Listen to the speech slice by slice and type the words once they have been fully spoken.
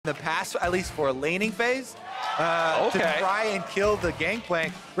the past, at least for a laning phase, to try and kill the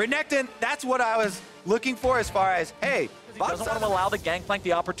Gangplank. Renekton, that's what I was looking for as far as, hey, he doesn't want to allow the Gangplank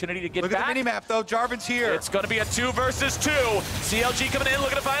the opportunity to get back. Look at the minimap, though. Jarvan's here. It's going to be a 2 versus 2. CLG coming in,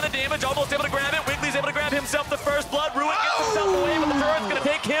 looking to find the damage, almost able to grab it. Wiggly's able to grab himself the first blood. Ruin gets himself away, but the turret's going to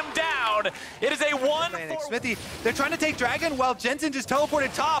take him down. It is a 1-4. Smithy, they're trying to take Dragon while Jensen just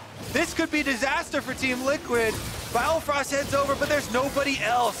teleported top. This could be disaster for Team Liquid. Biofrost heads over, but there's nobody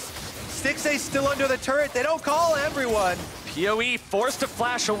else. Stixxay's still under the turret. They don't call everyone. PoE forced to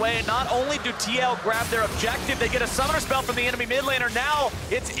flash away. Not only do TL grab their objective, they get a summoner spell from the enemy mid laner. Now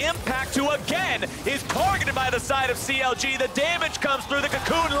it's Impact, who again is targeted by the side of CLG. The damage comes through, the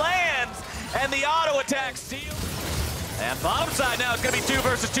cocoon lands, and the auto attack seals. And bottom side now is going to be 2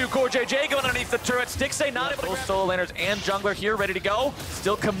 versus 2. KazaLoLLCShighlights going underneath the turret. Stixxay not able to. Both solo laners and jungler here ready to go.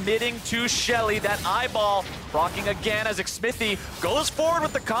 Still committing to Shelly. That eyeball rocking again as Smithy goes forward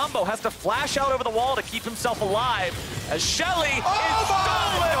with the combo. Has to flash out over the wall to keep himself alive. As Shelly is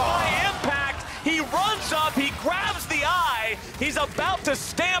stolen by Impact. He runs up, he grabs the eye. He's about to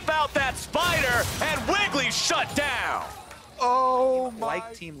stamp out that spider, and Wiggly shut down. Oh my.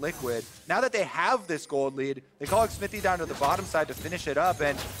 Like Team Liquid, now that they have this gold lead, they call Smithy down to the bottom side to finish it up.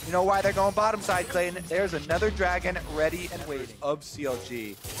 And you know why they're going bottom side, Clayton? There's another dragon ready and waiting of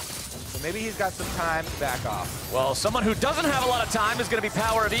CLG. So maybe he's got some time to back off. Well, someone who doesn't have a lot of time is going to be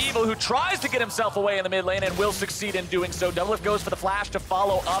Power of Evil, who tries to get himself away in the mid lane and will succeed in doing so. Doublelift goes for the flash to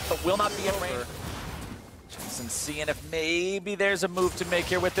follow up, but will not be in range. Jensen seeing if maybe there's a move to make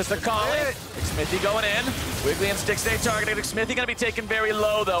here with this Akali. Smithy going in. Wiggly and Stixxay targeting. Smithy going to be taken very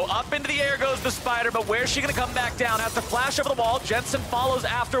low, though. Up into the air goes the spider, but where's she going to come back down? Has to flash over the wall. Jensen follows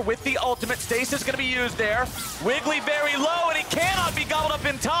after with the ultimate. Stasis going to be used there. Wiggly very low, and he cannot be gobbled up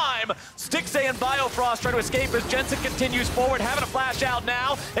in time. Stixxay and Biofrost try to escape as Jensen continues forward, having a flash out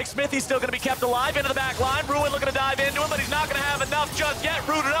now. Smithy's still going to be kept alive into the back line. Ruin looking to dive into him, but he's not going to have enough just yet.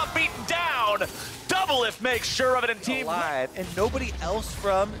 Rooted up, beaten down. Doublelift makes sure of it, and Team alive, and nobody else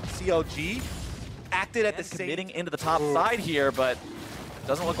from CLG acted at the same. Committing into the top side here, but it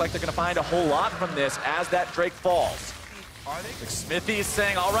doesn't look like they're going to find a whole lot from this as that Drake falls. Smithy is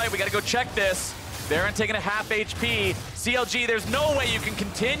saying, all right, we got to go check this. Baron taking a half HP. CLG, there's no way you can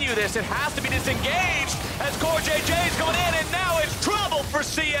continue this. It has to be disengaged as KazaLoLLCShighlights going in, and now it's trouble for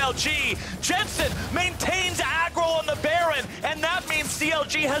CLG. Jensen maintains aggro on the Baron, and that means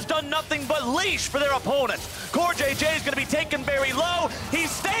CLG has done nothing but leash for their opponent. KazaLoLLCShighlights is going to be taken very low. He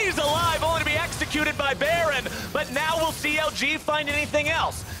stays alive, only to be executed by Baron. But now will CLG find anything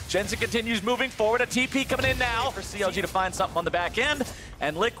else? Jensen continues moving forward. A TP coming in now for CLG to find something on the back end.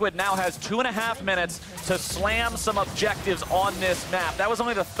 And Liquid now has 2.5 minutes to slam some objectives on this map. That was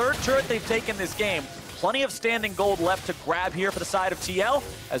only the 3rd turret they've taken this game. Plenty of standing gold left to grab here for the side of TL,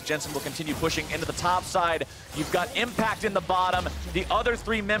 as Jensen will continue pushing into the top side. You've got Impact in the bottom. The other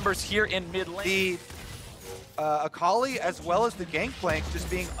 3 members here in mid lane. The Akali as well as the Gangplank just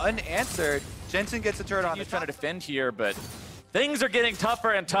being unanswered. Jensen gets a turret on the top. Trying to defend here, but things are getting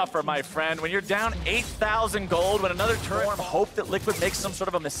tougher and tougher, my friend. When you're down 8,000 gold, when another turret hope that Liquid makes some sort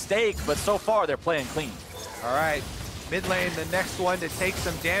of a mistake, but so far they're playing clean. All right, mid lane, the next one to take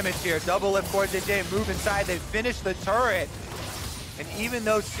some damage here. Doublelift for KazaLoLLCShighlights, move inside, they finish the turret. And even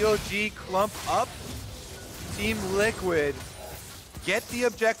though CLG clump up, Team Liquid get the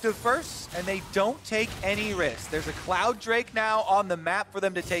objective first, and they don't take any risks. There's a Cloud Drake now on the map for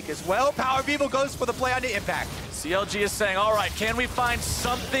them to take as well. Power of Evil goes for the play onto Impact. CLG is saying, all right, can we find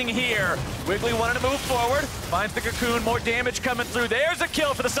something here? Wiggly wanted to move forward, finds the cocoon, more damage coming through. There's a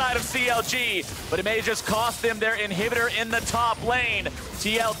kill for the side of CLG, but it may just cost them their inhibitor in the top lane.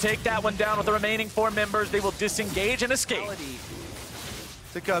 TL take that one down with the remaining 4 members. They will disengage and escape.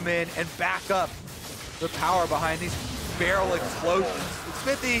 To come in and back up the power behind these barrel explosions.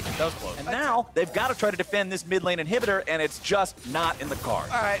 Smithy. That was close. And now they've got to try to defend this mid lane inhibitor, and it's just not in the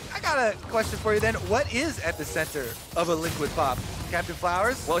cards. All right, I got a question for you then. What is at the center of a liquid pop? Captain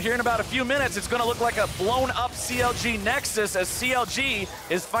Flowers? Well, here in about a few minutes, it's going to look like a blown up CLG Nexus as CLG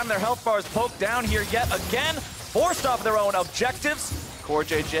is finding their health bars poked down here yet again, forced off their own objectives.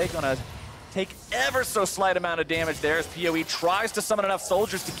 KazaLoLLCShighlights going to take ever so slight amount of damage there as PoE tries to summon enough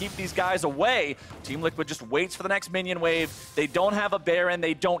soldiers to keep these guys away. Team Liquid just waits for the next minion wave. They don't have a Baron.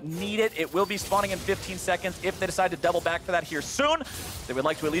 They don't need it. It will be spawning in 15 seconds if they decide to double back for that here soon. They would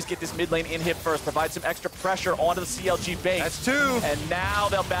like to at least get this mid lane in hit first, provide some extra pressure onto the CLG base. That's 2. And now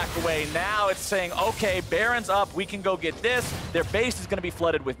they'll back away. Now it's saying, okay, Baron's up. We can go get this. Their base is going to be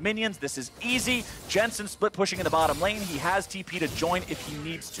flooded with minions. This is easy. Jensen split pushing in the bottom lane. He has TP to join if he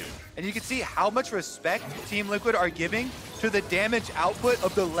needs to. And you can see how much much respect Team Liquid are giving to the damage output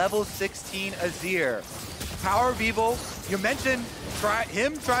of the level 16 Azir. Power of Evil, you mentioned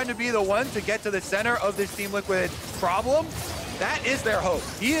him trying to be the one to get to the center of this Team Liquid problem. That is their hope.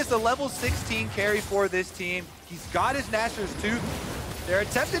 He is the level 16 carry for this team. He's got his Nashor's Tooth. They're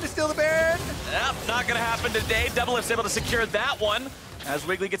attempting to steal the Baron. Yep, not gonna happen today. Doublelift's able to secure that one as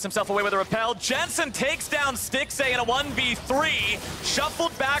Wiggly gets himself away with a repel. Jensen takes down Stixxay in a 1v3,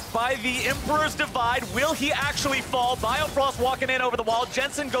 shuffled back by the Emperor's Divide. Will he actually fall? Biofrost walking in over the wall.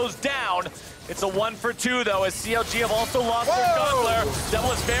 Jensen goes down. It's a 1-for-2 though, as CLG have also lost their jungler.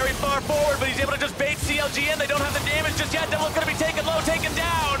 Doublelift's very far forward, but he's able to just bait CLG in. They don't have the damage just yet. Doublelift's gonna be taken low, taken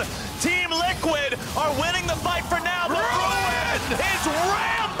down. Team Liquid are winning the fight for now, but Ruin is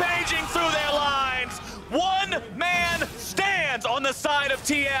rampaging through their lines. One man stands on the side of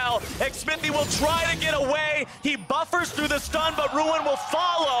TL. Xmithie will try to get away. He buffers through the stun, but Ruin will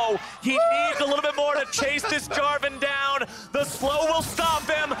follow. He needs a little bit more to chase this Jarvan down. The slow will stop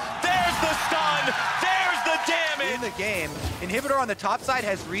him. There's the stun. There's the damage. In the game, Inhibitor on the top side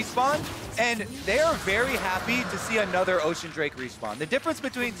has respawned, and they are very happy to see another Ocean Drake respawn. The difference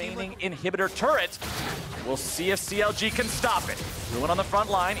between remaining Inhibitor turret, we'll see if CLG can stop it. Ruin on the front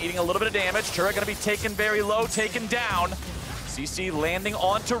line, eating a little bit of damage. Turret gonna be taken very low, taken down. CC landing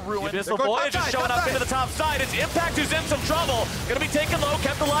onto Ruin. Abyssal Voyage is showing up into the top side. It's Impact who's in some trouble. Gonna be taken low,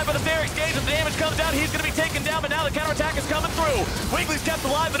 kept alive by the Ferrex Gauge. As the damage comes down, he's gonna be taken down, but now the counterattack is coming through. Wiggly's kept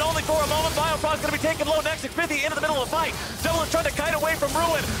alive, but only for a moment. Biofrost's gonna be taken low next. Xmithie into the middle of the fight. Double is trying to kite away from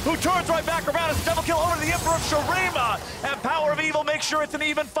Ruin, who turns right back around. It's double kill over to the Emperor of Shurima. And Power of Evil makes sure it's an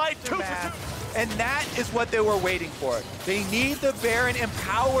even fight. 2-for-2. And that is what they were waiting for. They need the Baron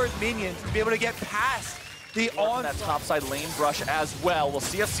empowered minions to be able to get past the on that topside lane brush as well. We'll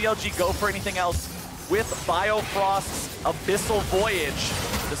see if CLG go for anything else with Biofrost's Abyssal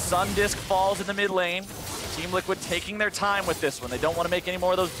Voyage. The Sun Disc falls in the mid lane. Team Liquid taking their time with this one. They don't want to make any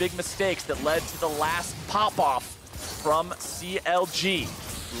more of those big mistakes that led to the last pop-off from CLG.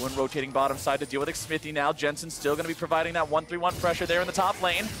 Ruin rotating bottom side to deal with Xmithie now. Jensen's still going to be providing that 1-3-1 pressure there in the top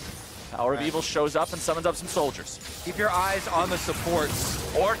lane. Power of Evil shows up and summons up some soldiers. Keep your eyes on the supports.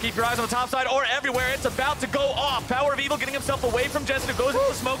 Or keep your eyes on the top side, or everywhere. It's about to go off. Power of Evil getting himself away from Jensen, who goes into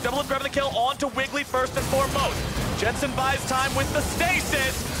the smoke. Doublelift grabbing the kill onto Wiggly first and foremost. Jensen buys time with the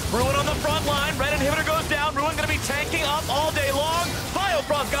stasis. Ruin on the front line. Red Inhibitor goes down. Ruin going to be tanking up all day long.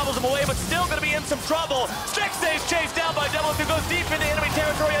 Biofrost gobbles him away, but still going to be in some trouble. Stixxay's chased down by Doublelift, who goes deep into enemy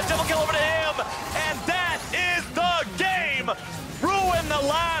territory. A double kill over to him. And that is the game. Ruin, the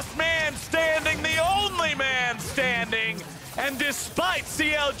last man standing, the only man standing. And despite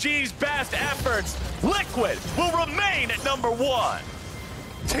CLG's best efforts, Liquid will remain at #1.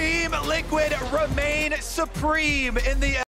 Team Liquid remain supreme in the